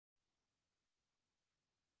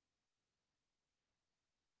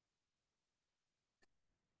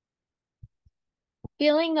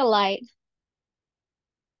Feeling the Light,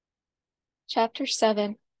 Chapter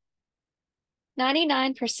 7.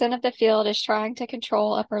 99% of the field is trying to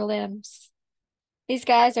control upper limbs. These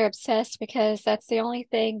guys are obsessed because that's the only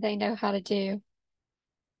thing they know how to do.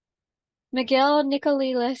 Miguel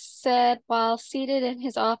Nicolelis said while seated in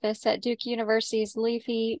his office at Duke University's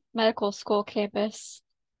Leafy Medical School campus.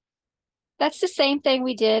 That's the same thing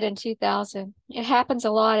we did in 2000. It happens a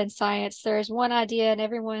lot in science. There is one idea and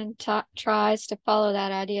everyone tries to follow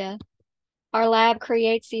that idea. Our lab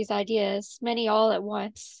creates these ideas, many all at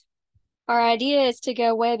once. Our idea is to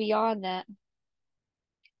go way beyond that.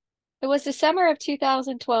 It was the summer of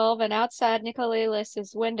 2012, and outside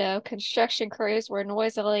Nicolelis's window, construction crews were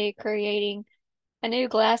noisily creating a new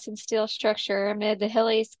glass and steel structure amid the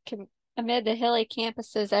hilly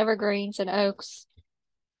campus's evergreens and oaks.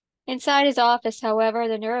 Inside his office, however,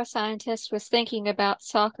 the neuroscientist was thinking about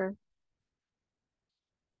soccer.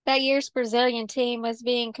 That year's Brazilian team was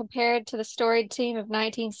being compared to the storied team of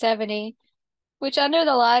 1970, which under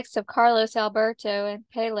the likes of Carlos Alberto and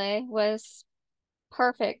Pelé was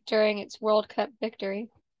perfect during its World Cup victory.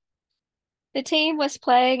 The team was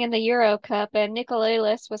playing in the Euro Cup, and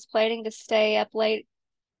Nicolelis was planning to stay up late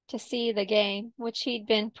to see the game, which he'd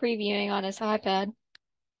been previewing on his iPad.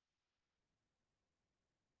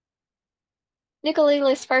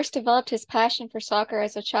 Nicolelis first developed his passion for soccer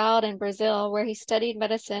as a child in Brazil, where he studied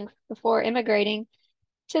medicine before immigrating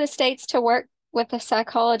to the States to work with the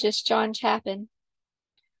psychologist John Chapin.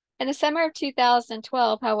 In the summer of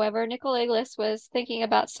 2012, however, Nicolelis was thinking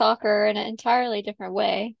about soccer in an entirely different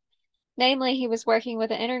way. Namely, he was working with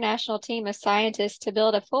an international team of scientists to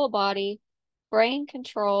build a full-body,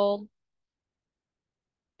 brain-controlled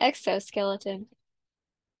exoskeleton.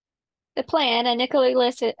 The plan,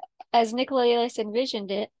 as Nicolelis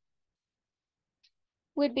envisioned it,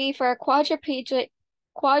 would be for a quadriplegic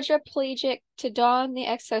to don the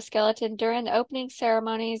exoskeleton during the opening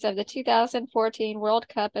ceremonies of the 2014 World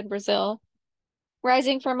Cup in Brazil.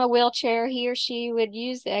 Rising from a wheelchair, he or she would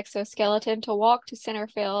use the exoskeleton to walk to center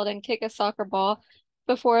field and kick a soccer ball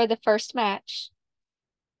before the first match.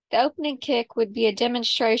 The opening kick would be a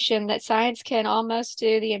demonstration that science can almost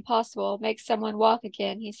do the impossible, make someone walk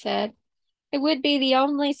again, he said. It would be the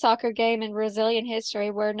only soccer game in Brazilian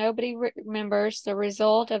history where nobody remembers the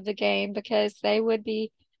result of the game because they would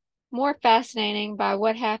be more fascinating by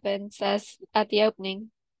what happens at the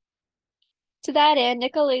opening. To that end,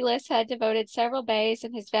 Nicolelis had devoted several days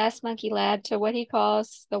in his vast monkey lab to what he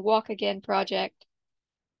calls the Walk Again project,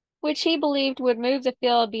 which he believed would move the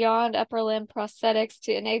field beyond upper limb prosthetics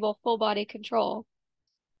to enable full body control.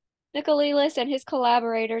 Nicolelis and his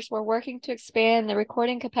collaborators were working to expand the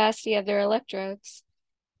recording capacity of their electrodes,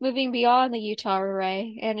 moving beyond the Utah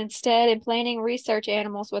array, and instead implanting research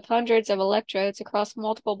animals with hundreds of electrodes across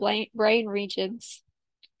multiple brain regions.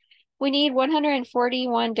 We need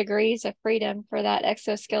 141 degrees of freedom for that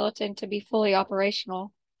exoskeleton to be fully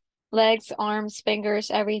operational. Legs, arms, fingers,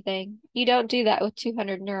 everything. You don't do that with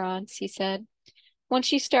 200 neurons, he said.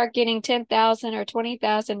 Once you start getting 10,000 or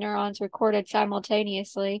 20,000 neurons recorded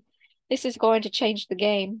simultaneously, this is going to change the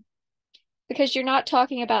game. Because you're not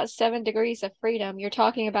talking about 7 degrees of freedom, you're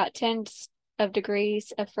talking about tens of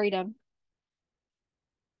degrees of freedom.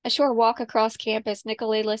 A short walk across campus,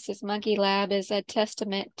 Nicolelis's monkey lab is a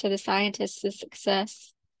testament to the scientist's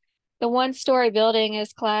success. The one-story building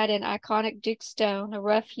is clad in iconic Duke stone, a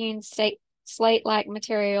rough-hewn slate-like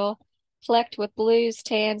material flecked with blues,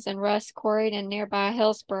 tans, and rust quarried in nearby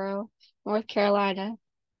Hillsborough, North Carolina.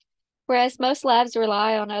 Whereas most labs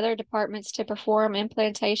rely on other departments to perform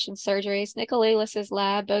implantation surgeries, Nicolelis's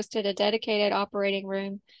lab boasted a dedicated operating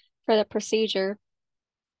room for the procedure.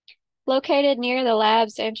 Located near the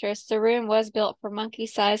lab's entrance, the room was built for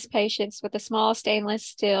monkey-sized patients with a small stainless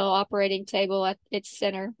steel operating table at its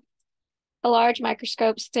center. A large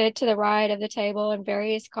microscope stood to the right of the table, and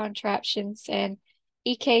various contraptions, an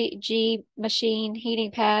EKG machine,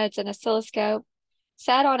 heating pads, and oscilloscope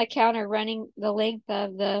sat on a counter running the length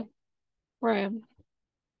of the room.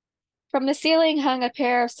 From the ceiling hung a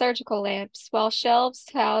pair of surgical lamps, while shelves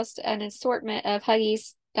housed an assortment of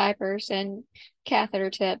Huggies diapers and catheter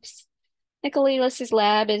tips. Nicolelis's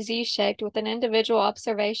lab is U-shaped with an individual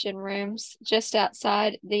observation rooms just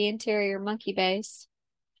outside the interior monkey base.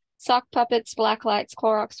 Sock puppets, black lights,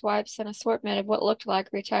 Clorox wipes, and assortment of what looked like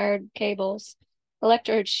retired cables,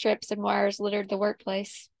 electrode strips, and wires littered the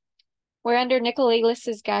workplace, where under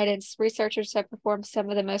Nicolelis's guidance, researchers have performed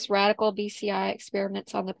some of the most radical BCI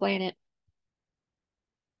experiments on the planet.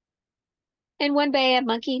 In one bay, a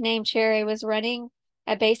monkey named Cherry was running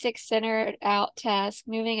a basic centered out task,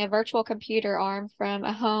 moving a virtual computer arm from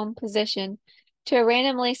a home position to a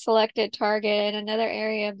randomly selected target in another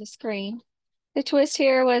area of the screen. The twist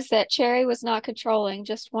here was that Cherry was not controlling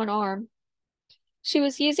just one arm. She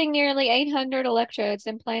was using nearly 800 electrodes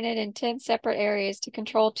implanted in 10 separate areas to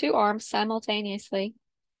control two arms simultaneously.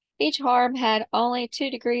 Each arm had only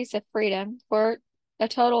 2 degrees of freedom, for a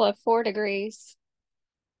total of 4 degrees.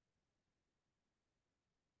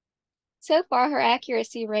 So far, her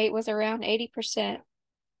accuracy rate was around 80%.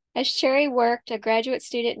 As Cherry worked, a graduate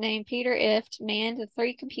student named Peter Ift manned the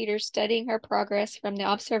 3 computers studying her progress from the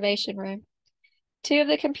observation room. 2 of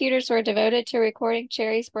the computers were devoted to recording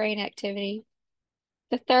Cherry's brain activity.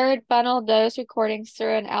 The third funneled those recordings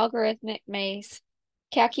through an algorithmic maze,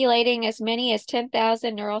 calculating as many as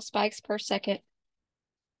 10,000 neural spikes per second,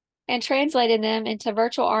 and translated them into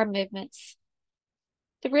virtual arm movements.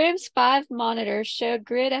 The room's 5 monitors showed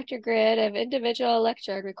grid after grid of individual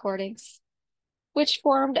electrode recordings, which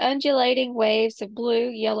formed undulating waves of blue,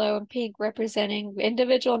 yellow, and pink representing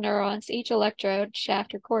individual neurons each electrode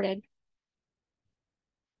shaft recorded.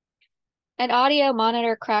 An audio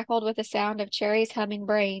monitor crackled with the sound of Cherry's humming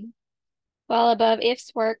brain, while above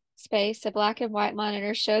Ift's workspace, a black and white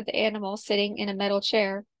monitor showed the animal sitting in a metal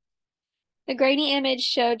chair. The grainy image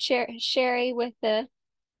showed Cherry with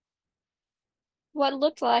what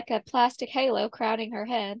looked like a plastic halo crowning her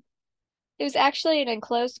head. It was actually an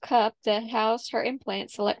enclosed cup that housed her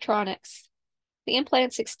implants' electronics. The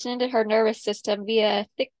implants extended her nervous system via a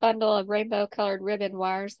thick bundle of rainbow-colored ribbon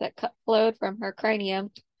wires that flowed from her cranium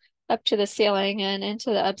up to the ceiling and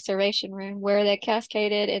into the observation room, where they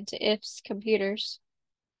cascaded into Ift's computers.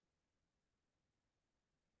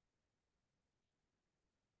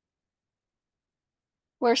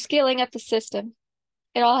 We're scaling up the system.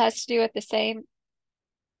 It all has to do with the same,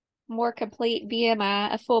 more complete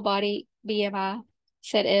BMI, a full-body BMI,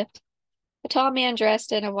 said Ift, a tall man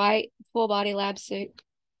dressed in a white, full-body lab suit.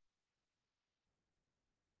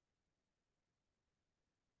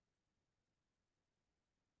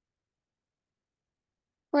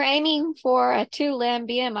 We're aiming for a 2-limb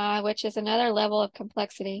BMI, which is another level of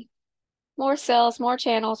complexity. More cells, more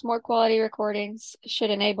channels, more quality recordings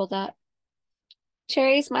should enable that.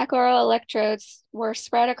 Cherry's microelectrodes were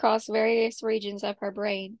spread across various regions of her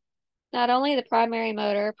brain, not only the primary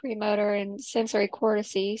motor, premotor, and sensory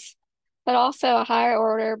cortices, but also a higher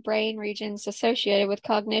order brain regions associated with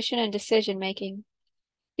cognition and decision making.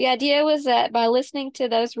 The idea was that by listening to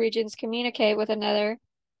those regions communicate with another,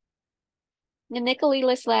 the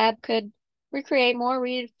Nicolelis lab could recreate more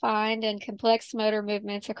refined and complex motor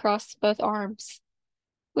movements across both arms,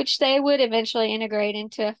 which they would eventually integrate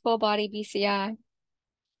into a full body BCI.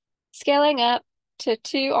 Scaling up to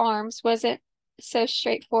 2 arms wasn't so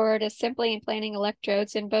straightforward as simply implanting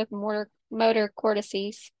electrodes in both motor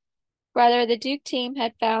cortices. Rather, the Duke team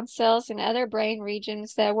had found cells in other brain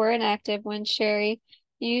regions that were inactive when Cherry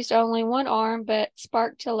used only one arm but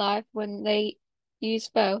sparked to life when they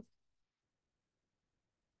used both.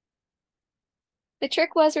 The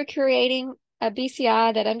trick was recreating a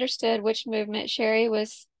BCI that understood which movement Cherry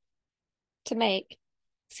was to make.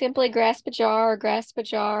 Simply grasp a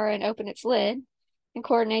jar and open its lid and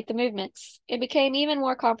coordinate the movements. It became even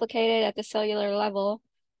more complicated at the cellular level,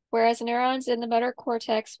 whereas neurons in the motor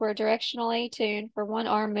cortex were directionally tuned for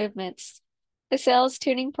one-arm movements. The cell's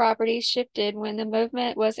tuning properties shifted when the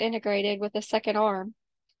movement was integrated with a second arm.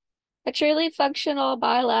 A truly functional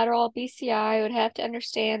bilateral BCI would have to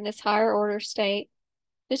understand this higher order state,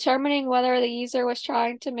 determining whether the user was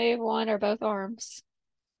trying to move one or both arms.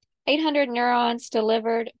 800 neurons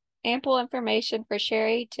delivered ample information for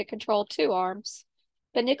Cherry to control 2 arms,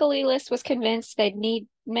 but Nicolelis was convinced they'd need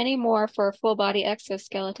many more for a full-body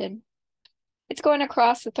exoskeleton. It's going to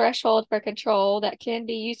cross the threshold for control that can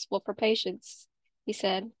be useful for patients, he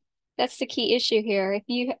said. That's the key issue here. If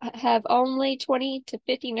you have only 20 to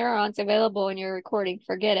 50 neurons available in your recording,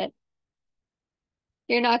 forget it.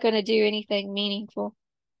 You're not going to do anything meaningful.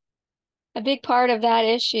 A big part of that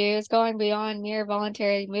issue is going beyond mere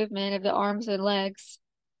voluntary movement of the arms and legs.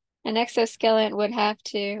 An exoskeleton would have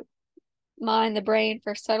to mine the brain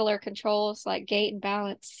for subtler controls like gait and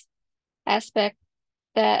balance aspect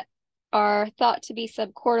that are thought to be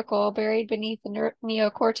subcortical, buried beneath the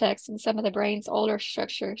neocortex and some of the brain's older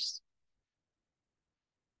structures.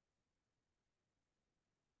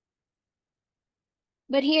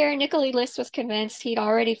 But here, Nicolelis was convinced he'd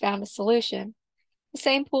already found a solution. The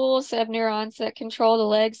same pools of neurons that control the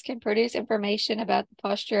legs can produce information about the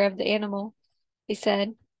posture of the animal, he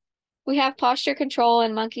said. We have posture control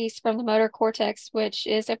in monkeys from the motor cortex, which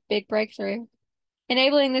is a big breakthrough.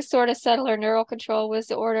 Enabling this sort of subtler neural control was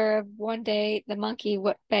the order of one day the monkey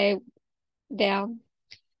would bow down.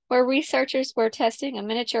 where researchers were testing a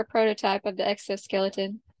miniature prototype of the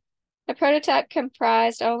exoskeleton. The prototype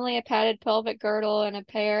comprised only a padded pelvic girdle and a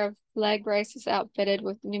pair of leg braces outfitted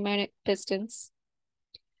with pneumatic pistons.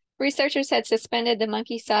 Researchers had suspended the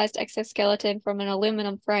monkey-sized exoskeleton from an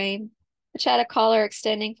aluminum frame, which had a collar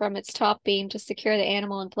extending from its top beam to secure the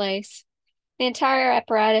animal in place. The entire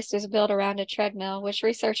apparatus was built around a treadmill, which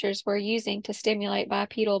researchers were using to stimulate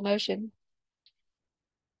bipedal motion.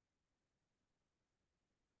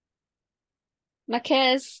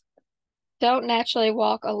 Macaques don't naturally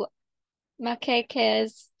walk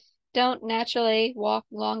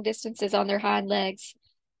long distances on their hind legs,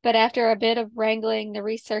 but after a bit of wrangling, the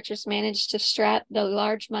researchers managed to strap the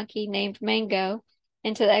large monkey named Mango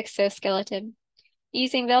into the exoskeleton.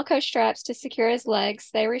 Using Velcro straps to secure his legs,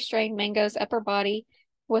 they restrained Mango's upper body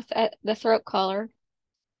with the throat collar.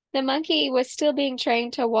 The monkey was still being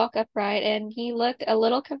trained to walk upright, and he looked a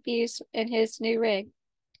little confused in his new rig.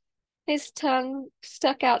 His tongue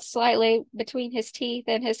stuck out slightly between his teeth,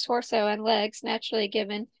 and his torso and legs, naturally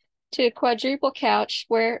given to a quadruple couch,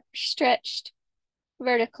 were stretched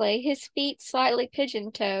vertically. His feet slightly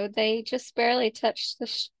pigeon-toed. They just barely touched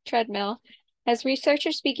the treadmill as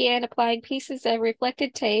researchers began applying pieces of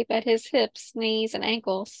reflected tape at his hips, knees, and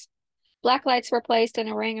ankles. Black lights were placed in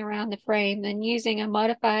a ring around the frame, and using a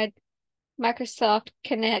modified Microsoft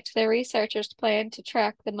Kinect, the researchers planned to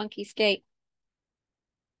track the monkey's gait.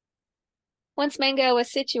 Once Mango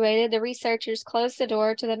was situated, the researchers closed the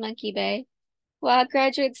door to the monkey bay, while a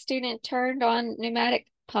graduate student turned on pneumatic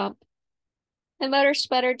pump. The motor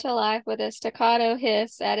sputtered to life with a staccato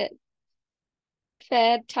hiss as it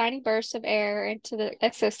fed tiny bursts of air into the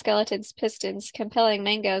exoskeleton's pistons, compelling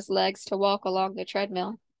Mango's legs to walk along the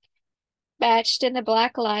treadmill. Batched in the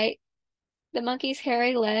black light, the monkey's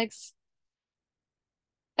hairy legs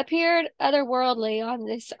appeared otherworldly on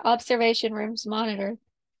this observation room's monitor.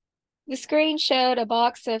 The screen showed a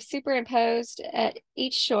box of superimposed at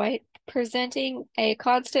each joint, presenting a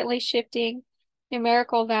constantly shifting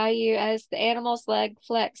numerical value as the animal's leg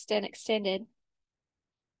flexed and extended.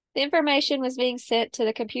 The information was being sent to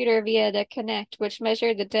the computer via the Kinect, which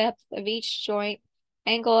measured the depth of each joint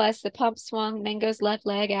angle as the pump swung Mango's left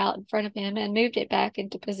leg out in front of him and moved it back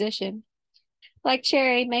into position. Like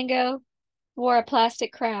Cherry, Mango wore a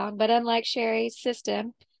plastic crown, but unlike Cherry's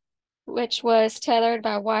system, which was tethered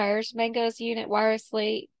by wires, Mango's unit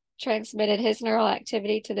wirelessly transmitted his neural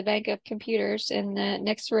activity to the bank of computers in the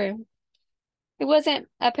next room. It wasn't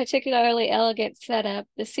a particularly elegant setup.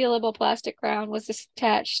 The sealable plastic crown was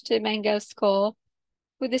attached to Mango's skull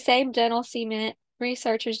with the same dental cement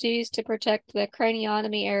researchers used to protect the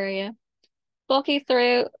craniotomy area. Bulky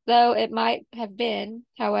though it might have been,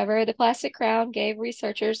 however, the plastic crown gave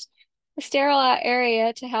researchers a sterile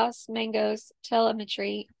area to house Mango's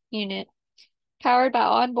telemetry unit. Powered by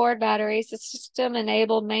onboard batteries, the system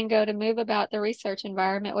enabled Mango to move about the research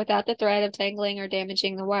environment without the threat of tangling or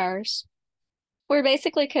damaging the wires. We're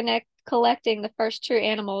basically collecting the first true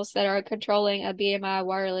animals that are controlling a BMI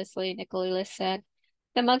wirelessly, Nicolelis said.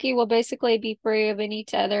 The monkey will basically be free of any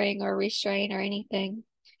tethering or restraint or anything.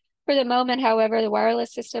 For the moment, however, the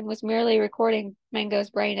wireless system was merely recording Mango's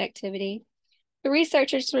brain activity. The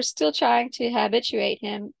researchers were still trying to habituate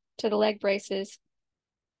him to the leg braces,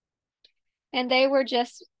 and they were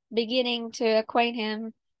just beginning to acquaint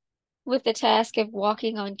him with the task of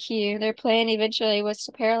walking on cue. Their plan eventually was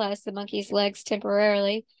to paralyze the monkey's legs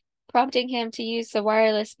temporarily, prompting him to use the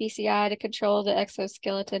wireless BCI to control the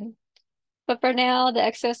exoskeleton. But for now, the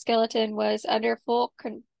exoskeleton was under full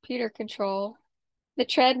computer control. The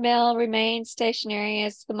treadmill remained stationary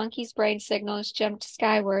as the monkey's brain signals jumped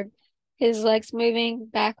skyward, his legs moving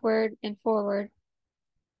backward and forward.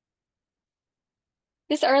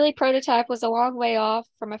 This early prototype was a long way off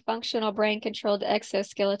from a functional brain-controlled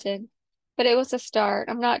exoskeleton, but it was a start.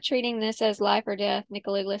 I'm not treating this as life or death,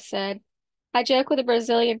 Nicolelis said. I joke with the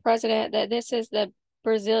Brazilian president that this is the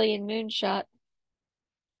Brazilian moonshot.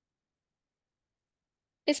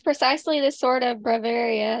 It's precisely this sort of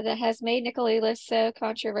bravura that has made Nicolelis so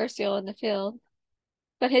controversial in the field.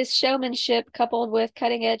 But his showmanship, coupled with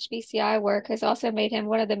cutting-edge BCI work, has also made him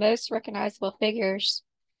one of the most recognizable figures.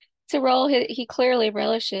 It's a role he clearly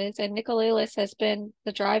relishes, and Nicolelis has been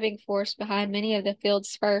the driving force behind many of the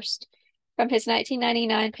field's first, from his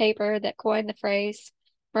 1999 paper that coined the phrase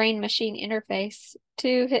brain-machine interface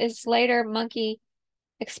to his later monkey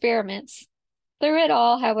experiments. Through it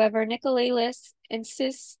all, however, Nicolelis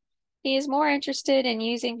insists he is more interested in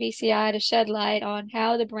using BCI to shed light on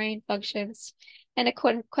how the brain functions and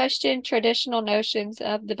to question traditional notions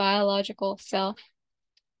of the biological self.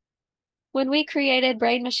 When we created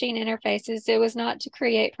brain-machine interfaces, it was not to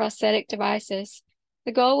create prosthetic devices.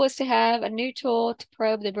 The goal was to have a new tool to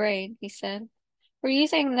probe the brain, he said. We're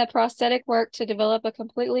using the prosthetic work to develop a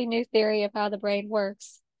completely new theory of how the brain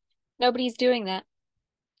works. Nobody's doing that.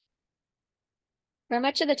 For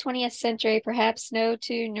much of the 20th century, perhaps no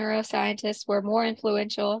two neuroscientists were more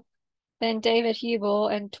influential than David Hubel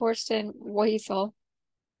and Torsten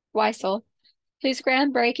Wiesel, whose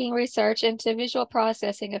groundbreaking research into visual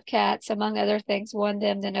processing of cats, among other things, won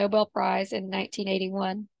them the Nobel Prize in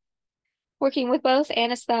 1981. Working with both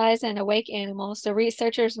anesthetized and awake animals, the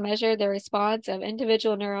researchers measured the response of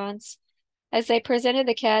individual neurons as they presented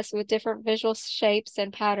the cats with different visual shapes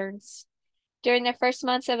and patterns. During the first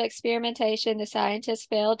months of experimentation, the scientists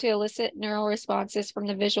failed to elicit neural responses from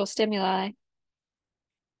the visual stimuli.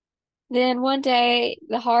 Then one day,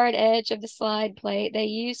 the hard edge of the slide plate they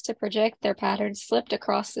used to project their patterns slipped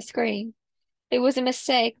across the screen. It was a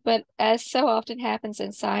mistake, but as so often happens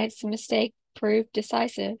in science, the mistake proved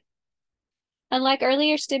decisive. Unlike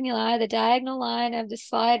earlier stimuli, the diagonal line of the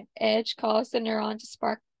slide edge caused the neuron to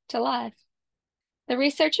spark to life. The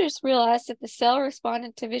researchers realized that the cell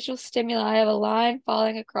responded to visual stimuli of a line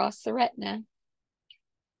falling across the retina.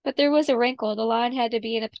 But there was a wrinkle. The line had to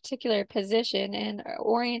be in a particular position and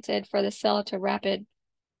oriented for the cell to rapid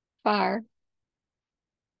fire.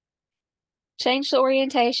 Change the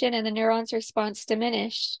orientation and the neuron's response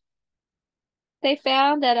diminished. They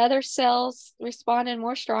found that other cells responded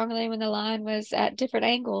more strongly when the line was at different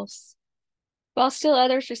angles, while still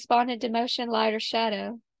others responded to motion, light, or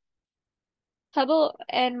shadow. Hubel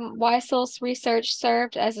and Wiesel's research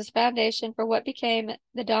served as a foundation for what became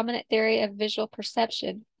the dominant theory of visual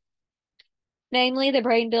perception. Namely, the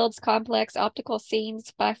brain builds complex optical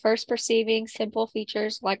scenes by first perceiving simple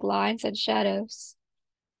features like lines and shadows.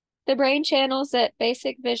 The brain channels that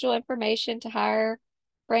basic visual information to higher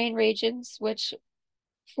brain regions, which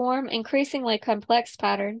form increasingly complex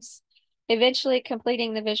patterns, eventually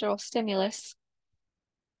completing the visual stimulus.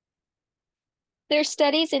 Their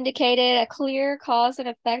studies indicated a clear cause and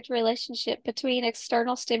effect relationship between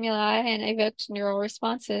external stimuli and evoked neural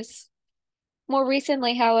responses. More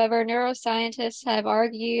recently, however, neuroscientists have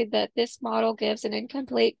argued that this model gives an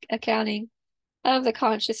incomplete accounting of the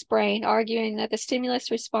conscious brain, arguing that the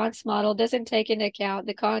stimulus response model doesn't take into account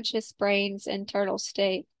the conscious brain's internal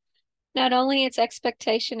state, not only its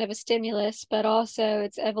expectation of a stimulus, but also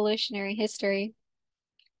its evolutionary history.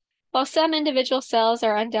 While some individual cells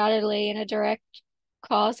are undoubtedly in a direct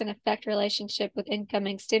cause and effect relationship with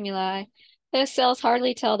incoming stimuli, those cells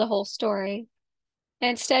hardly tell the whole story,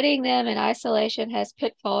 and studying them in isolation has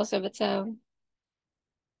pitfalls of its own.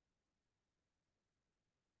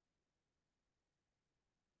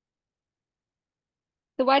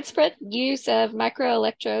 The widespread use of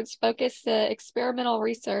microelectrodes focused the experimental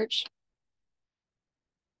research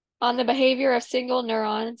on the behavior of single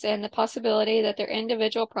neurons and the possibility that their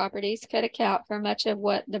individual properties could account for much of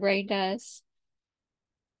what the brain does,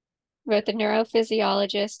 wrote the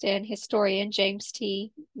neurophysiologist and historian James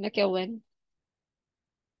T. McIlwain.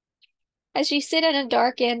 As you sit in a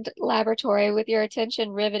darkened laboratory with your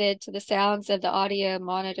attention riveted to the sounds of the audio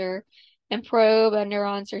monitor and probe a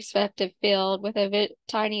neuron's receptive field with a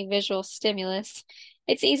tiny visual stimulus,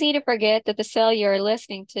 it's easy to forget that the cell you are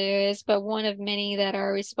listening to is but one of many that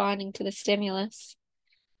are responding to the stimulus.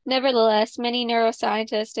 Nevertheless, many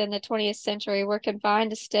neuroscientists in the 20th century were confined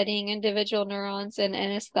to studying individual neurons in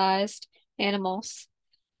anesthetized animals.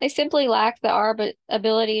 They simply lacked the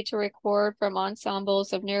ability to record from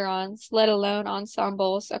ensembles of neurons, let alone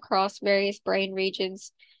ensembles across various brain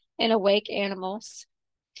regions in awake animals.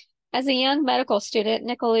 As a young medical student,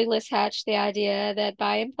 Nicolelis hatched the idea that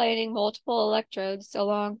by implanting multiple electrodes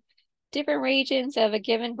along different regions of a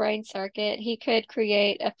given brain circuit, he could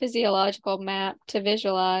create a physiological map to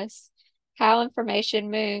visualize how information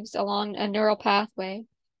moves along a neural pathway.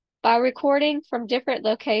 By recording from different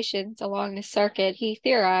locations along the circuit, he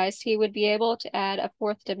theorized he would be able to add a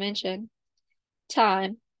fourth dimension,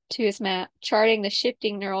 time, to his map, charting the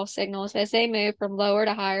shifting neural signals as they move from lower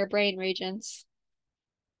to higher brain regions.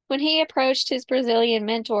 When he approached his Brazilian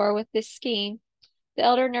mentor with this scheme, the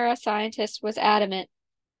elder neuroscientist was adamant.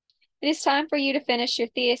 It is time for you to finish your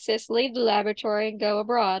thesis, leave the laboratory, and go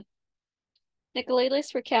abroad.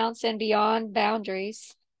 Nicolelis recounts in Beyond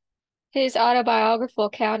Boundaries, his autobiographical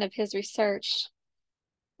account of his research.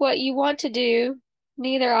 What you want to do,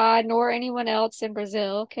 neither I nor anyone else in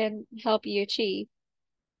Brazil can help you achieve.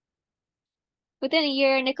 Within a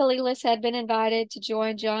year, Nicolelis had been invited to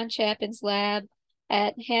join John Chapin's lab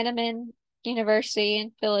at Hahnemann University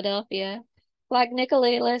in Philadelphia. Like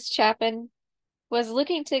Nicolelis, Chapin was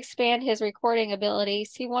looking to expand his recording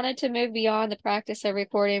abilities. He wanted to move beyond the practice of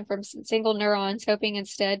recording from single neurons, hoping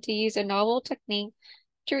instead to use a novel technique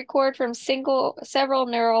to record from several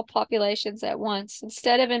neural populations at once,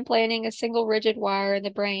 instead of implanting a single rigid wire in the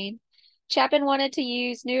brain. Chapin wanted to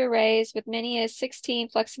use new arrays with many as 16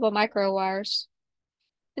 flexible microwires.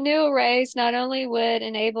 The new arrays not only would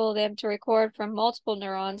enable them to record from multiple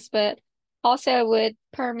neurons, but also would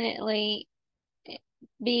permanently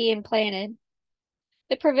be implanted.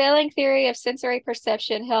 The prevailing theory of sensory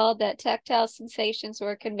perception held that tactile sensations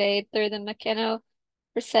were conveyed through the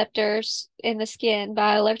mechanoreceptors in the skin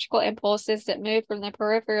by electrical impulses that moved from the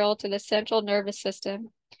peripheral to the central nervous system.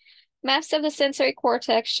 Maps of the sensory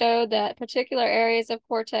cortex showed that particular areas of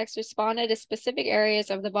cortex responded to specific areas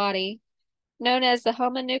of the body, known as the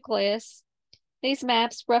homonucleus. These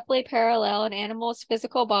maps roughly parallel an animal's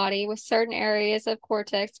physical body, with certain areas of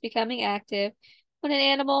cortex becoming active when an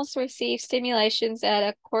animal receives stimulations at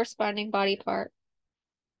a corresponding body part.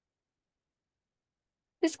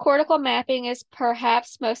 This cortical mapping is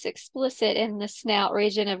perhaps most explicit in the snout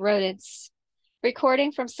region of rodents.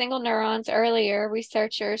 Recording from single neurons earlier,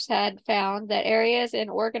 researchers had found that areas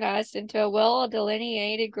organized into a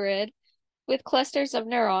well-delineated grid with clusters of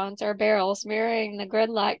neurons or barrels mirroring the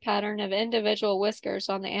grid-like pattern of individual whiskers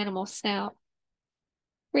on the animal's snout.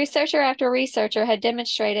 Researcher after researcher had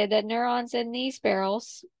demonstrated that neurons in these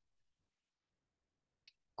barrels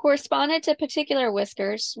corresponded to particular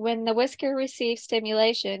whiskers. When the whisker received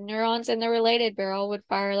stimulation, neurons in the related barrel would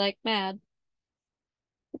fire like mad.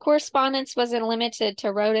 The correspondence wasn't limited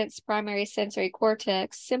to rodents' primary sensory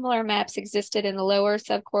cortex. Similar maps existed in the lower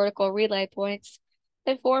subcortical relay points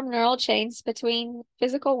that form neural chains between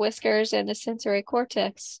physical whiskers and the sensory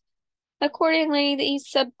cortex. Accordingly,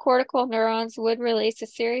 these subcortical neurons would release a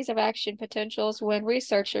series of action potentials when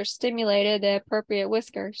researchers stimulated the appropriate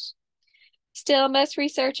whiskers. Still, most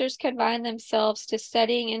researchers confined themselves to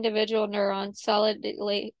studying individual neurons,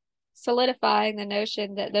 solidifying the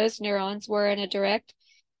notion that those neurons were in a direct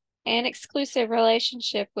and exclusive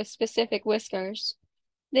relationship with specific whiskers.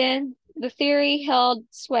 Then, the theory held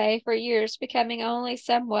sway for years, becoming only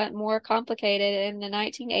somewhat more complicated in the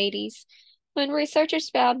 1980s, when researchers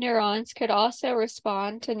found neurons could also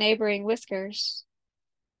respond to neighboring whiskers.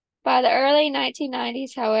 By the early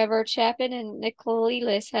 1990s, however, Chapin and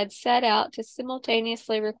Nicolelis had set out to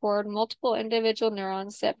simultaneously record multiple individual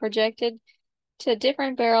neurons that projected to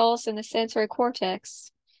different barrels in the sensory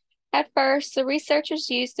cortex. At first, the researchers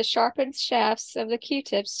used the sharpened shafts of the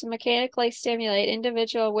Q-tips to mechanically stimulate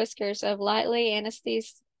individual whiskers of lightly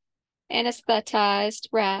anesthetized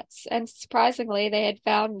rats, and surprisingly, they had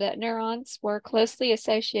found that neurons were closely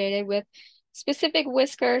associated with specific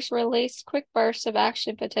whiskers released quick bursts of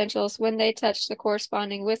action potentials when they touched the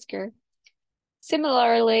corresponding whisker.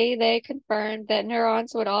 Similarly, they confirmed that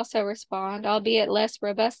neurons would also respond, albeit less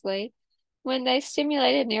robustly, when they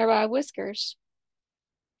stimulated nearby whiskers.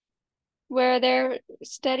 Where their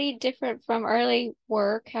study differed from early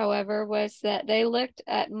work, however, was that they looked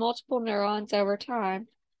at multiple neurons over time.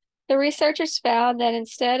 The researchers found that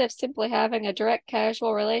instead of simply having a direct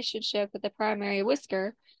causal relationship with the primary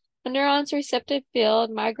whisker, the neuron's receptive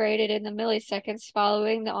field migrated in the milliseconds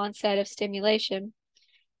following the onset of stimulation.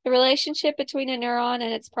 The relationship between a neuron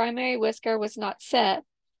and its primary whisker was not set.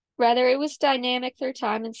 Rather, it was dynamic through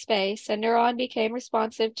time and space. A neuron became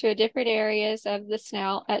responsive to different areas of the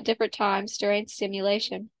snout at different times during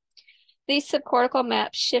stimulation. These subcortical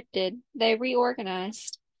maps shifted. They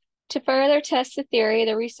reorganized. To further test the theory,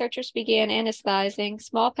 the researchers began anesthetizing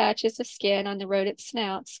small patches of skin on the rodent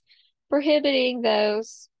snouts, prohibiting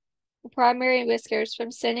those primary whiskers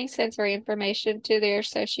from sending sensory information to their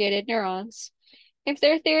associated neurons. If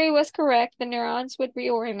their theory was correct, the neurons would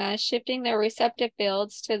reorganize, shifting their receptive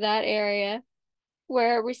fields to that area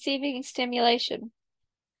where receiving stimulation.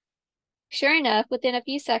 Sure enough, within a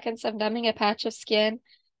few seconds of numbing a patch of skin,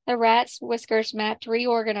 the rat's whiskers mapped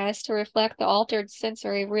reorganized to reflect the altered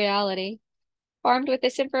sensory reality. Armed with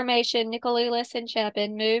this information, Nicolelis and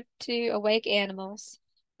Chapin moved to awake animals.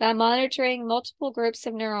 By monitoring multiple groups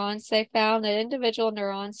of neurons, they found that individual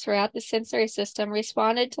neurons throughout the sensory system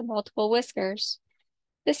responded to multiple whiskers.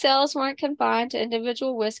 The cells weren't confined to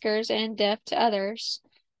individual whiskers and deaf to others.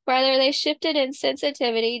 Rather, they shifted in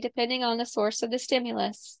sensitivity depending on the source of the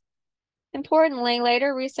stimulus. Importantly,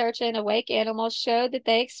 later research in awake animals showed that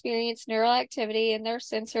they experienced neural activity in their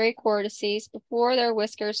sensory cortices before their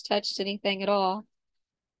whiskers touched anything at all.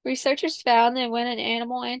 Researchers found that when an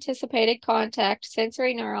animal anticipated contact,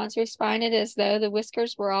 sensory neurons responded as though the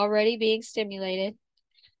whiskers were already being stimulated.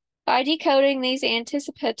 By decoding these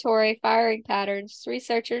anticipatory firing patterns,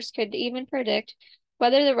 researchers could even predict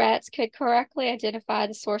whether the rats could correctly identify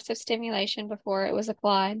the source of stimulation before it was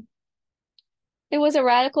applied. It was a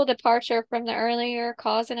radical departure from the earlier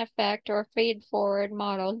cause and effect or feed-forward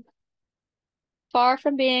model. Far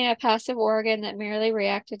from being a passive organ that merely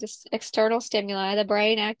reacted to external stimuli, the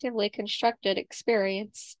brain actively constructed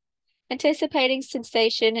experience, anticipating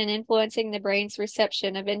sensation and influencing the brain's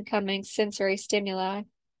reception of incoming sensory stimuli.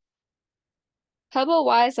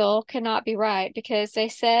 Hubble-Weisel cannot be right because they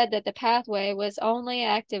said that the pathway was only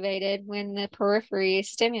activated when the periphery is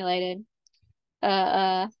stimulated.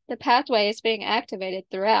 The pathway is being activated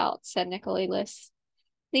throughout, said Nicolelis.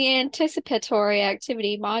 The anticipatory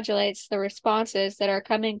activity modulates the responses that are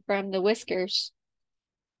coming from the whiskers.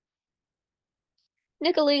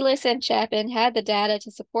 Nicolelis and Chapin had the data to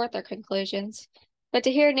support their conclusions, but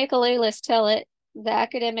to hear Nicolelis tell it, the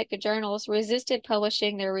academic journals resisted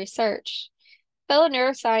publishing their research. Fellow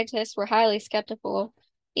neuroscientists were highly skeptical,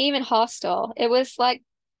 even hostile. It was like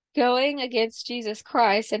going against Jesus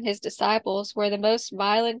Christ and his disciples were the most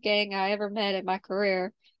violent gang I ever met in my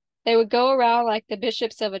career. They would go around like the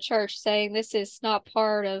bishops of a church saying this is not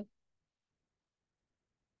part of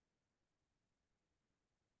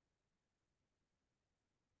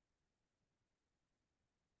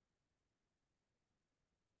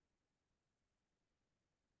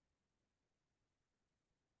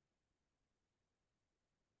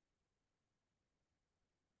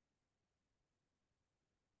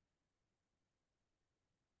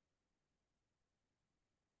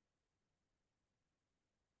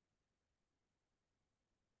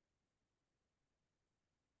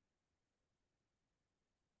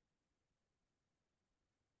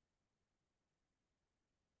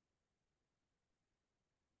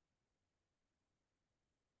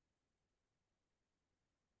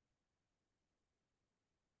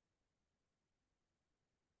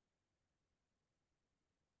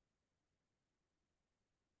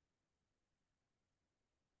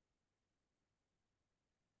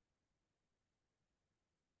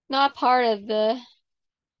not part of the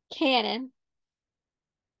canon.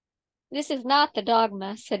 This is not the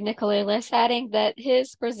dogma, said Nicolelis, adding that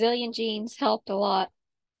his Brazilian genes helped a lot.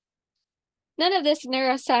 None of this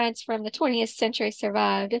neuroscience from the 20th century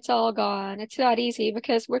survived. It's all gone. It's not easy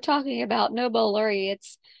because we're talking about Nobel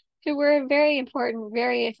laureates who were very important,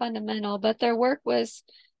 very fundamental, but their work was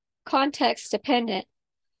context dependent.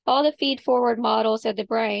 All the feed forward models of the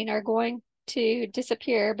brain are going to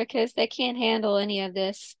disappear because they can't handle any of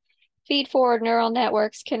this. Feed forward neural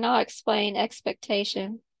networks cannot explain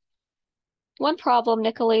expectation. One problem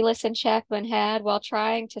Nicolelis and Chapman had while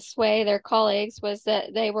trying to sway their colleagues was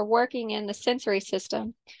that they were working in the sensory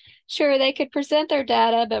system. Sure, they could present their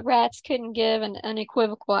data, but rats couldn't give an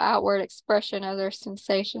unequivocal outward expression of their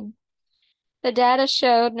sensation. The data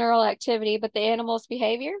showed neural activity, but the animal's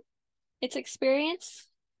behavior, its experience,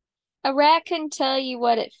 a rat couldn't tell you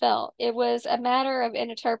what it felt. It was a matter of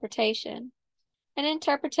interpretation. An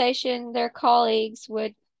interpretation their colleagues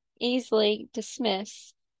would easily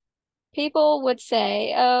dismiss. People would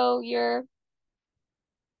say, oh, you're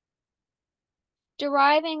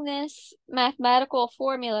deriving this mathematical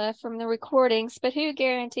formula from the recordings, but who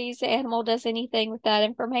guarantees the animal does anything with that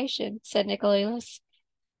information? Said Nicolelis.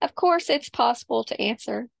 Of course it's possible to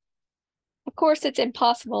answer. Of course it's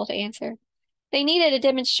impossible to answer. They needed a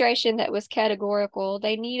demonstration that was categorical.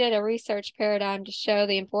 They needed a research paradigm to show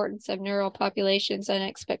the importance of neural populations and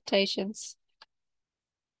expectations.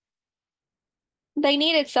 They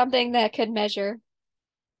needed something that could measure.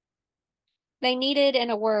 They needed, in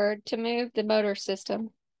a word, to move the motor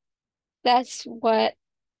system. That's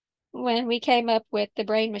when we came up with the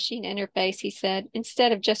brain-machine interface, he said,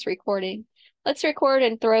 instead of just recording. Let's record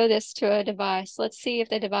and throw this to a device. Let's see if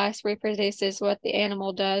the device reproduces what the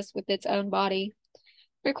animal does with its own body.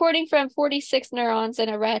 Recording from 46 neurons in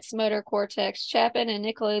a rat's motor cortex, Chapin and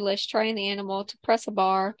Nicolelis trained the animal to press a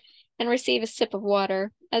bar and receive a sip of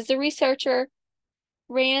water. As the researcher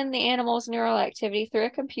ran the animal's neural activity through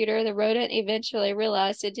a computer, the rodent eventually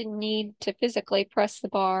realized it didn't need to physically press the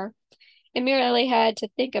bar. It merely had to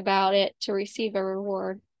think about it to receive a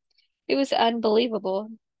reward. It was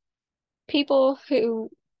unbelievable. People who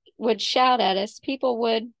would shout at us, people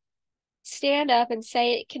would stand up and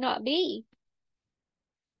say it cannot be.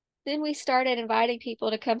 Then we started inviting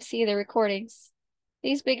people to come see the recordings.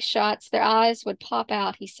 These big shots, their eyes would pop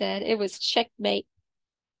out, he said. It was checkmate.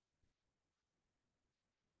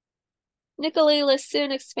 Nicolelis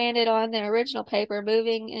soon expanded on the original paper,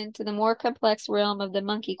 moving into the more complex realm of the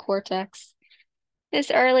monkey cortex. This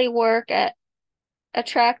early work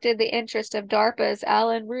attracted the interest of DARPA's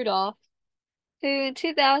Alan Rudolph, who in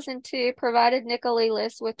 2002 provided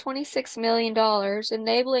Nicolelis with $26 million,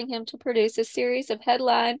 enabling him to produce a series of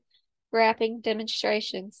headline-grabbing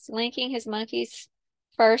demonstrations linking his monkeys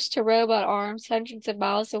first to robot arms hundreds of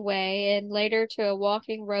miles away and later to a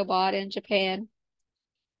walking robot in Japan.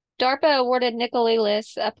 DARPA awarded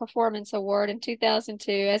Nicolelis a performance award in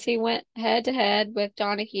 2002 as he went head-to-head with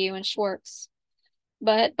Donahue and Schwartz.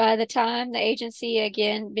 But by the time the agency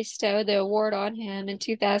again bestowed the award on him in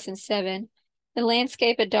 2007, the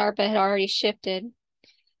landscape at DARPA had already shifted.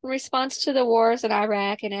 In response to the wars in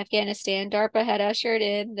Iraq and Afghanistan, DARPA had ushered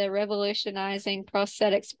in the revolutionizing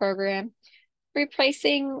prosthetics program,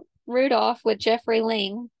 replacing Rudolph with Jeffrey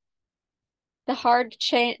Ling, the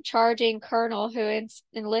hard-charging colonel who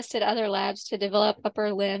enlisted other labs to develop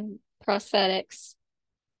upper limb prosthetics.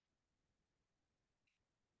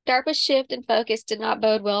 DARPA's shift in focus did not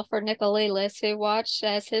bode well for Nicolelis, who watched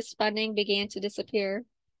as his funding began to disappear.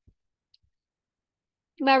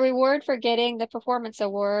 My reward for getting the performance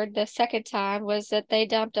award the second time was that they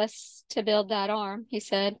dumped us to build that arm, he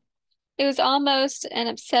said. It was almost an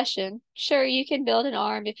obsession. Sure, you can build an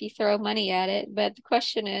arm if you throw money at it, but the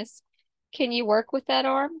question is, can you work with that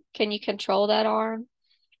arm? Can you control that arm?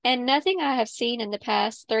 And nothing I have seen in the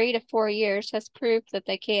past 3 to 4 years has proved that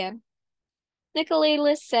they can.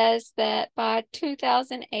 Nicolelis says that by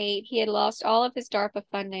 2008, he had lost all of his DARPA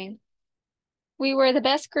funding. We were the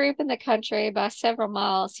best group in the country by several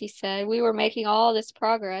miles, he said. We were making all this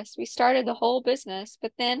progress. We started the whole business,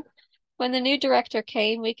 but then when the new director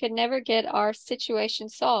came, we could never get our situation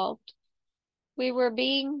solved. We were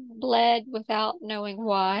being bled without knowing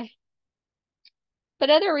why. But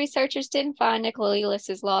other researchers didn't find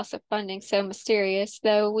Nicolelis' loss of funding so mysterious,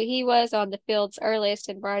 though he was on the field's earliest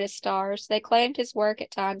and brightest stars. They claimed his work at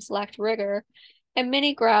times lacked rigor, and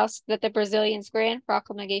many groused that the Brazilians' grand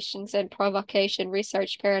proclamations and provocation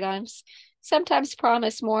research paradigms sometimes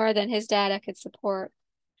promised more than his data could support.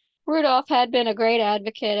 Rudolph had been a great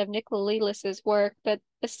advocate of Nicolelis' work, but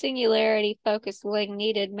the singularity-focused Ling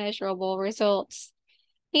needed measurable results.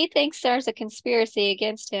 He thinks there's a conspiracy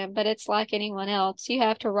against him, but it's like anyone else. You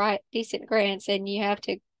have to write decent grants and you have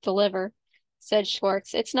to deliver, said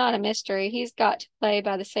Schwartz. It's not a mystery. He's got to play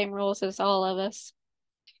by the same rules as all of us.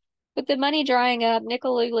 With the money drying up,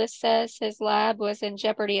 Nicolelis says his lab was in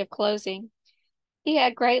jeopardy of closing. He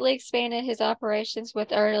had greatly expanded his operations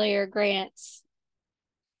with earlier grants.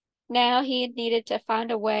 Now he needed to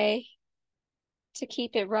find a way to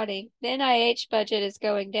keep it running. The NIH budget is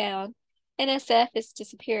going down. NSF is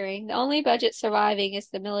disappearing. The only budget surviving is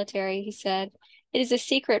the military, he said. It is a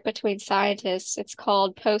secret between scientists. It's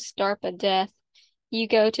called post-DARPA death. You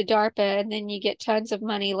go to DARPA and then you get tons of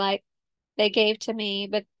money like they gave to me,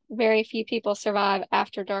 but very few people survive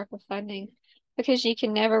after DARPA funding because you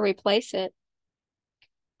can never replace it.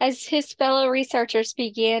 As his fellow researchers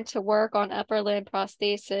began to work on upper limb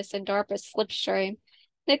prosthesis and DARPA's slipstream,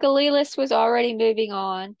 Nicolelis was already moving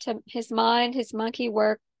on. To his mind, his monkey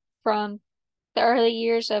work from the early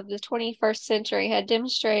years of the 21st century had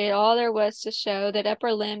demonstrated all there was to show that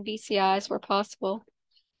upper limb BCIs were possible.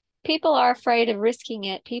 People are afraid of risking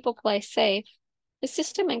it. People play safe. The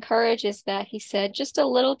system encourages that, he said. Just a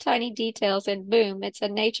little tiny details and boom, it's a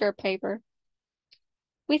Nature paper.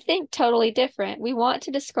 We think totally different. We want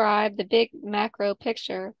to describe the big macro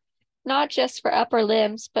picture, not just for upper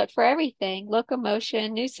limbs, but for everything,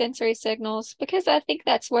 locomotion, new sensory signals, because I think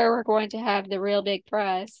that's where we're going to have the real big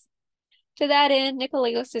prize. To that end,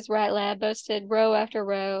 Nicolelis' rat lab boasted row after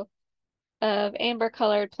row of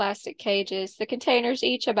amber-colored plastic cages, the containers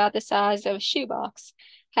each about the size of a shoebox,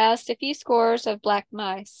 housed a few scores of black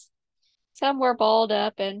mice. Some were balled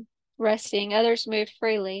up and resting, others moved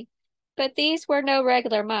freely. But these were no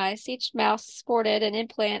regular mice. Each mouse sported an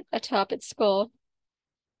implant atop its skull.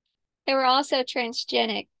 They were also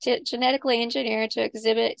transgenic, genetically engineered to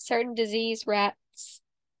exhibit certain disease rats,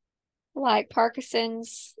 like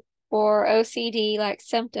Parkinson's or OCD-like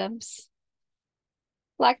symptoms.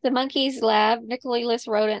 Like the monkey's lab, Nicolelis'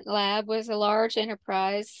 rodent lab was a large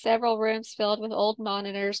enterprise, several rooms filled with old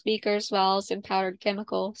monitors, beakers, vials, and powdered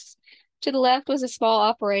chemicals. To the left was a small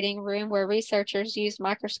operating room where researchers used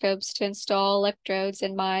microscopes to install electrodes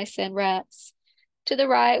in mice and rats. To the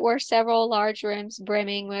right were several large rooms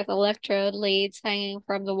brimming with electrode leads hanging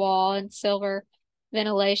from the wall and silver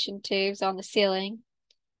ventilation tubes on the ceiling.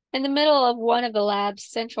 In the middle of one of the lab's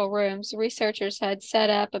central rooms, researchers had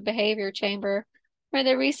set up a behavior chamber where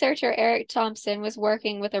the researcher Eric Thompson was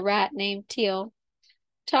working with a rat named Teal.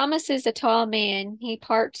 Thomas is a tall man. He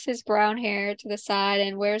parts his brown hair to the side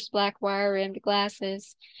and wears black wire-rimmed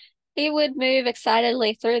glasses. He would move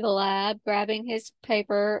excitedly through the lab, grabbing his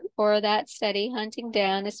paper or that study, hunting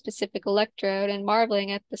down a specific electrode and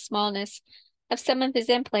marveling at the smallness of some of his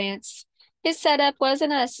implants. His setup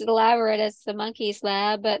wasn't as elaborate as the monkey's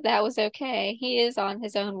lab, but that was okay. He is, on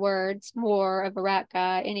his own words, more of a rat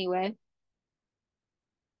guy anyway.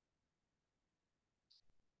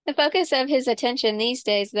 The focus of his attention these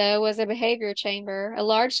days, though, was a behavior chamber, a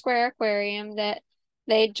large square aquarium that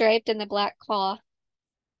they'd draped in the black cloth.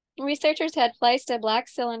 Researchers had placed a black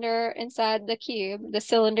cylinder inside the cube. The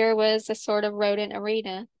cylinder was a sort of rodent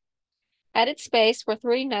arena. At its base were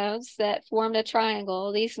three nodes that formed a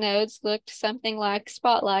triangle. These nodes looked something like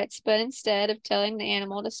spotlights, but instead of telling the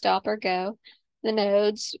animal to stop or go, the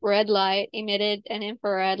nodes, red light, emitted an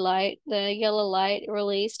infrared light, the yellow light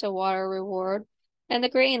released a water reward, and the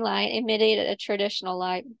green light emitted a traditional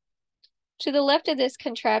light. To the left of this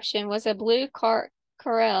contraption was a blue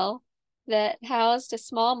Corel that housed a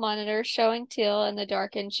small monitor showing Teal in the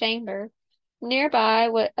darkened chamber. Nearby,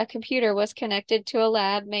 a computer was connected to a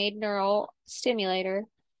lab-made neural stimulator.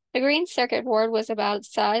 The green circuit board was about the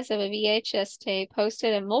size of a VHS tape,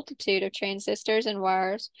 hosted a multitude of transistors and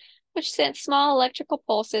wires, which sent small electrical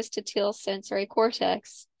pulses to Teal's sensory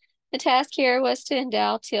cortex. The task here was to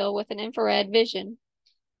endow Teal with an infrared vision.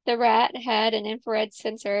 The rat had an infrared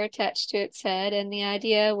sensor attached to its head, and the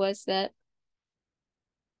idea was that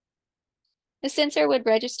the sensor would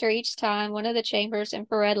register each time one of the chamber's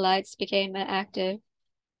infrared lights became active.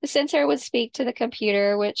 The sensor would speak to the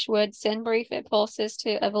computer, which would send brief impulses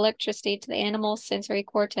of electricity to the animal's sensory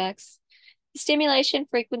cortex. The stimulation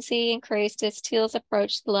frequency increased as Teals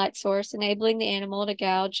approached the light source, enabling the animal to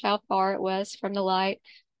gauge how far it was from the light,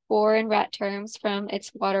 or in rat terms, from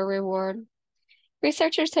its water reward.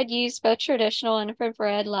 Researchers had used both traditional and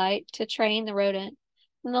infrared light to train the rodent.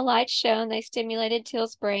 When the lights shone, they stimulated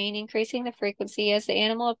Teal's brain, increasing the frequency as the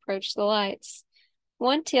animal approached the lights.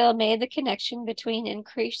 One Teal made the connection between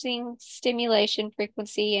increasing stimulation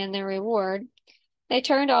frequency and the reward. They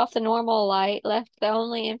turned off the normal light, left the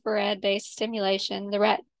only infrared-based stimulation. The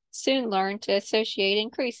rat soon learned to associate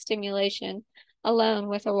increased stimulation alone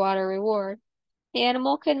with a water reward. The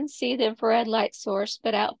animal couldn't see the infrared light source,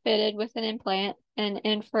 but outfitted with an implant and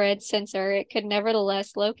infrared sensor, it could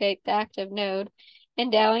nevertheless locate the active node,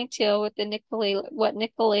 endowing Teal with what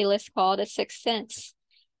Nicolelis called a sixth sense.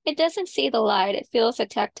 It doesn't see the light, it feels a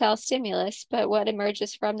tactile stimulus, but what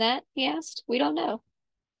emerges from that, he asked? We don't know.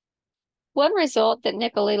 One result that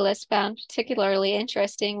Nicolelis found particularly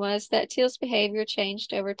interesting was that Teal's behavior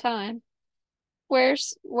changed over time.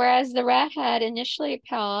 Whereas the rat had initially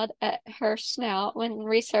pawed at her snout when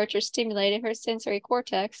researchers stimulated her sensory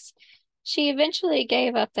cortex, she eventually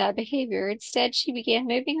gave up that behavior. Instead, she began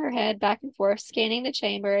moving her head back and forth, scanning the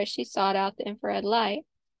chamber as she sought out the infrared light.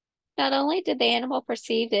 Not only did the animal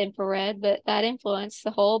perceive the infrared, but that influenced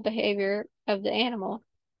the whole behavior of the animal.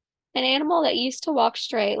 An animal that used to walk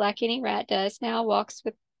straight like any rat does now walks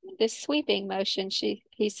with this sweeping motion,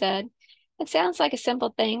 he said. It sounds like a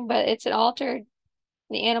simple thing, but it's altered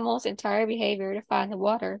the animal's entire behavior to find the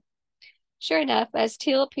water. Sure enough, as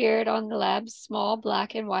Teal appeared on the lab's small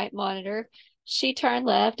black and white monitor, she turned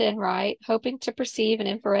left and right, hoping to perceive an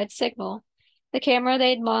infrared signal. The camera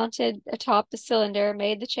they'd mounted atop the cylinder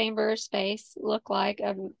made the chamber's face look like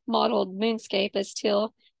a modeled moonscape as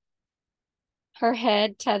Teal, her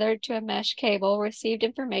head tethered to a mesh cable, received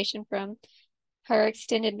information from her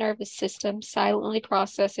extended nervous system, silently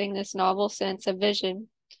processing this novel sense of vision.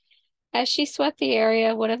 As she swept the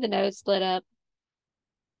area, one of the nodes lit up.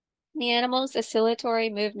 The animal's oscillatory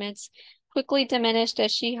movements quickly diminished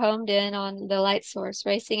as she homed in on the light source,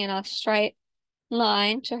 racing in a straight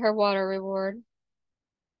line to her water reward.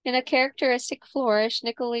 In a characteristic flourish,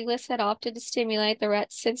 Nicolelis had opted to stimulate the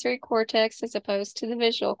rat's sensory cortex as opposed to the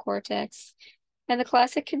visual cortex. And the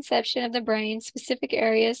classic conception of the brain, specific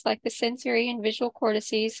areas like the sensory and visual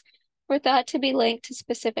cortices were thought to be linked to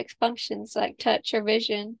specific functions like touch or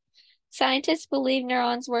vision. Scientists believe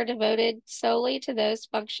neurons were devoted solely to those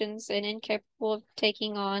functions and incapable of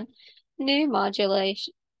taking on new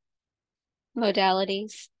modulation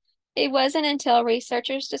modalities. It wasn't until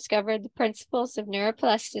researchers discovered the principles of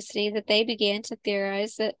neuroplasticity that they began to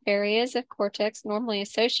theorize that areas of cortex normally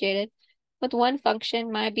associated with one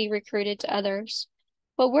function might be recruited to others.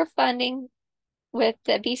 What we're finding with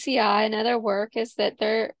the BCI and other work is that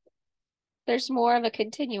there's more of a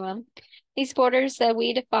continuum. These borders that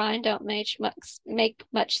we define don't make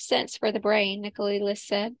much sense for the brain, Nicolelis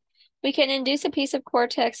said. We can induce a piece of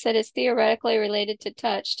cortex that is theoretically related to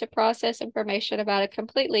touch to process information about a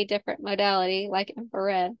completely different modality, like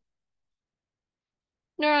infrared.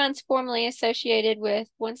 Neurons formerly associated with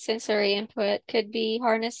one sensory input could be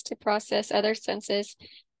harnessed to process other senses,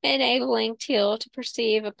 enabling Teal to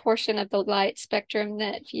perceive a portion of the light spectrum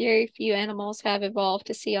that very few animals have evolved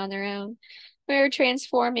to see on their own. We're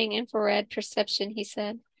transforming infrared perception, he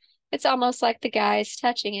said. It's almost like the guy is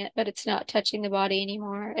touching it, but it's not touching the body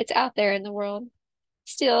anymore. It's out there in the world.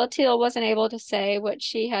 Still, Teal wasn't able to say what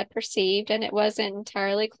she had perceived, and it wasn't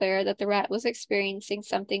entirely clear that the rat was experiencing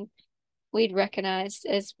something we'd recognized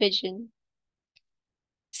as vision.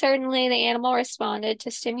 Certainly, the animal responded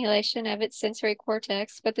to stimulation of its sensory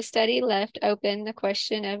cortex, but the study left open the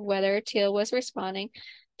question of whether Teal was responding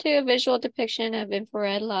to a visual depiction of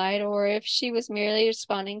infrared light or if she was merely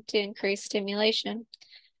responding to increased stimulation.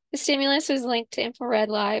 The stimulus was linked to infrared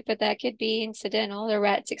light, but that could be incidental. The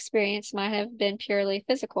rat's experience might have been purely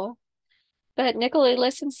physical. But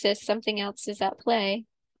Nicolelis insists something else is at play.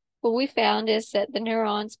 What we found is that the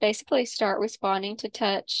neurons basically start responding to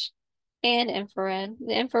touch and infrared.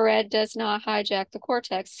 The infrared does not hijack the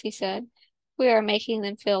cortex, he said. We are making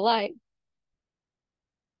them feel light.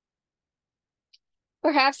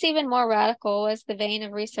 Perhaps even more radical was the vein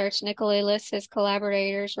of research Nicolelis'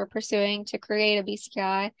 collaborators were pursuing to create a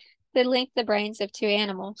BCI that linked the brains of two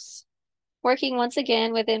animals. Working once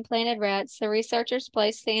again with implanted rats, the researchers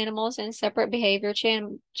placed the animals in separate behavior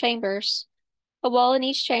chambers. A wall in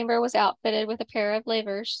each chamber was outfitted with a pair of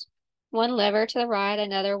levers, one lever to the right,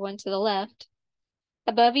 another one to the left.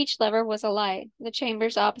 Above each lever was a light. The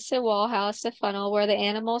chamber's opposite wall housed a funnel where the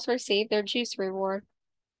animals received their juice reward.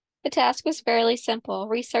 The task was fairly simple.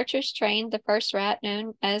 Researchers trained the first rat,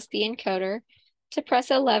 known as the encoder, to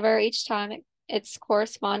press a lever each time its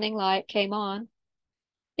corresponding light came on.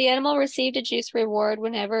 The animal received a juice reward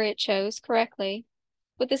whenever it chose correctly.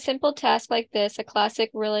 With a simple task like this, a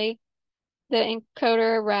classic really, the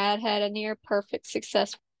encoder rat had a near perfect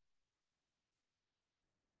success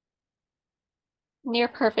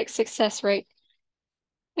rate.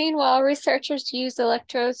 Meanwhile, researchers used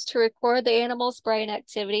electrodes to record the animal's brain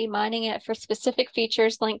activity, mining it for specific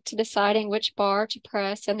features linked to deciding which bar to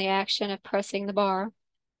press and the action of pressing the bar.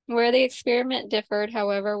 Where the experiment differed,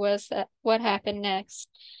 however, was what happened next.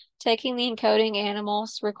 Taking the encoding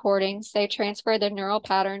animal's recordings, they transferred the neural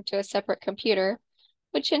pattern to a separate computer,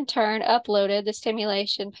 which in turn uploaded the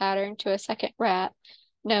stimulation pattern to a second rat,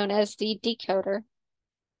 known as the decoder.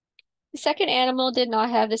 The second animal did not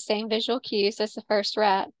have the same visual cues as the first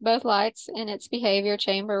rat. Both lights in its behavior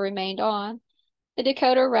chamber remained on. The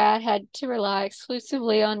decoder rat had to rely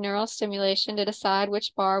exclusively on neural stimulation to decide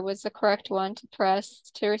which bar was the correct one to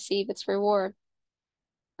press to receive its reward.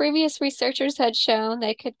 Previous researchers had shown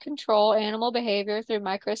they could control animal behavior through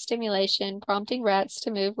microstimulation, prompting rats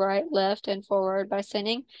to move right, left, and forward by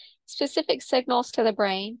sending specific signals to the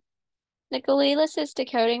brain. Nicolelis'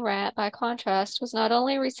 decoding rat, by contrast, was not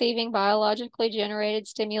only receiving biologically generated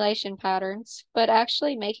stimulation patterns, but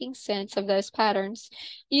actually making sense of those patterns,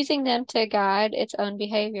 using them to guide its own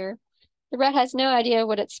behavior. The rat has no idea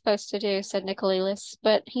what it's supposed to do, said Nicolelis,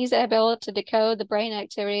 but he's able to decode the brain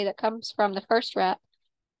activity that comes from the first rat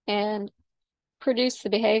and produce the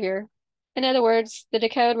behavior. In other words, the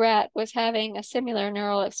decode rat was having a similar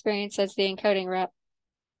neural experience as the encoding rat.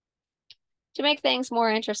 To make things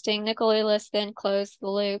more interesting, Nicolelis then closed the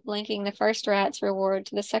loop, linking the first rat's reward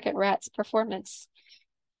to the second rat's performance.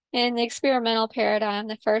 In the experimental paradigm,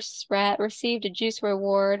 the first rat received a juice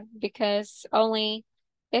reward because only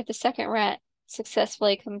if the second rat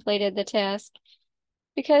successfully completed the task.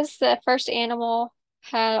 Because the first animal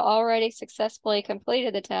had already successfully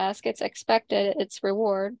completed the task, it's expected its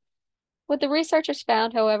reward. What the researchers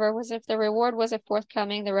found, however, was if the reward wasn't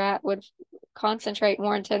forthcoming, the rat would concentrate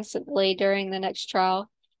more intensively during the next trial,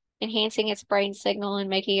 enhancing its brain signal and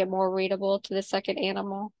making it more readable to the second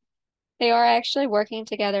animal. They are actually working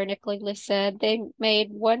together, Nicolelis said. They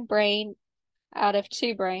made one brain out of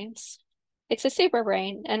two brains. It's a super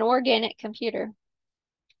brain, an organic computer.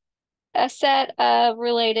 A set of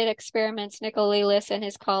related experiments, Nicolelis and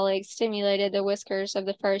his colleagues stimulated the whiskers of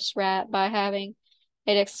the first rat by having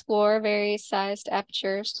it explore various sized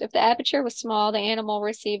apertures. If the aperture was small, the animal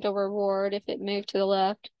received a reward if it moved to the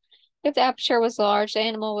left. If the aperture was large, the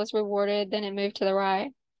animal was rewarded, then it moved to the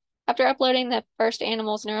right. After uploading the first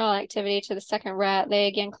animal's neural activity to the second rat, they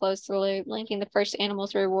again closed the loop, linking the first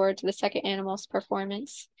animal's reward to the second animal's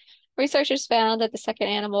performance. Researchers found that the second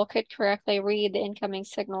animal could correctly read the incoming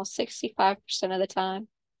signal 65% of the time.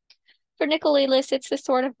 For Nicolelis, it's the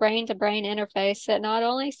sort of brain-to-brain interface that not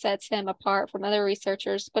only sets him apart from other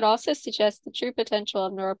researchers, but also suggests the true potential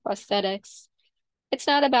of neuroprosthetics. It's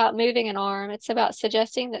not about moving an arm, it's about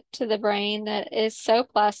suggesting that to the brain that is so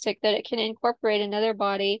plastic that it can incorporate another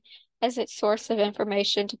body as its source of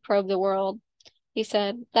information to probe the world. He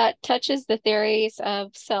said, that touches the theories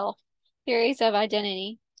of self, theories of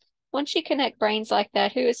identity. Once you connect brains like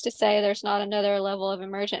that, who is to say there's not another level of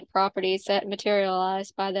emergent properties that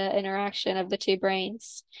materialize by the interaction of the two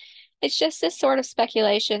brains? It's just this sort of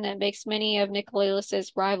speculation that makes many of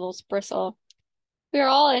Nicolelis's rivals bristle. We are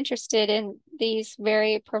all interested in these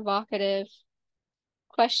very provocative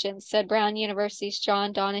questions, said Brown University's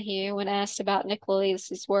John Donahue when asked about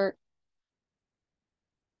Nicolelis's work.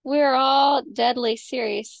 We are all deadly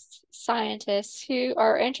serious scientists who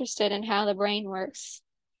are interested in how the brain works.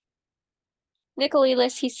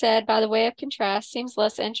 Nicolelis, he said, by the way of contrast, seems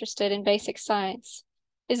less interested in basic science.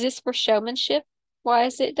 Is this for showmanship? Why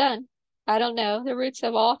is it done? I don't know. The roots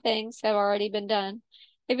of all things have already been done.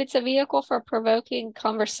 If it's a vehicle for provoking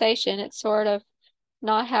conversation, it's sort of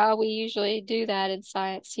not how we usually do that in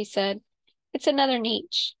science, he said. It's another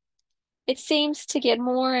niche. It seems to get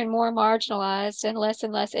more and more marginalized and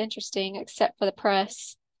less interesting, except for the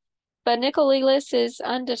press. But Nicolelis is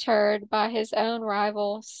undeterred by his own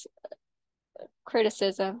rivals'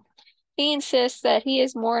 criticism. He insists that he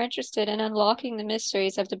is more interested in unlocking the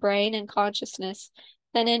mysteries of the brain and consciousness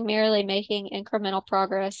than in merely making incremental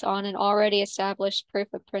progress on an already established proof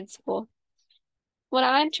of principle. What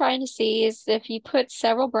I'm trying to see is if you put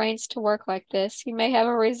several brains to work like this, you may have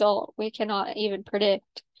a result we cannot even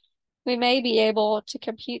predict. We may be able to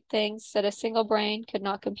compute things that a single brain could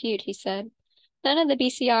not compute, he said. None of the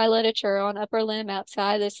BCI literature on upper limb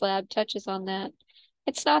outside this lab touches on that.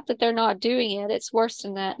 It's not that they're not doing it, it's worse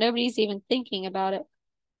than that. Nobody's even thinking about it.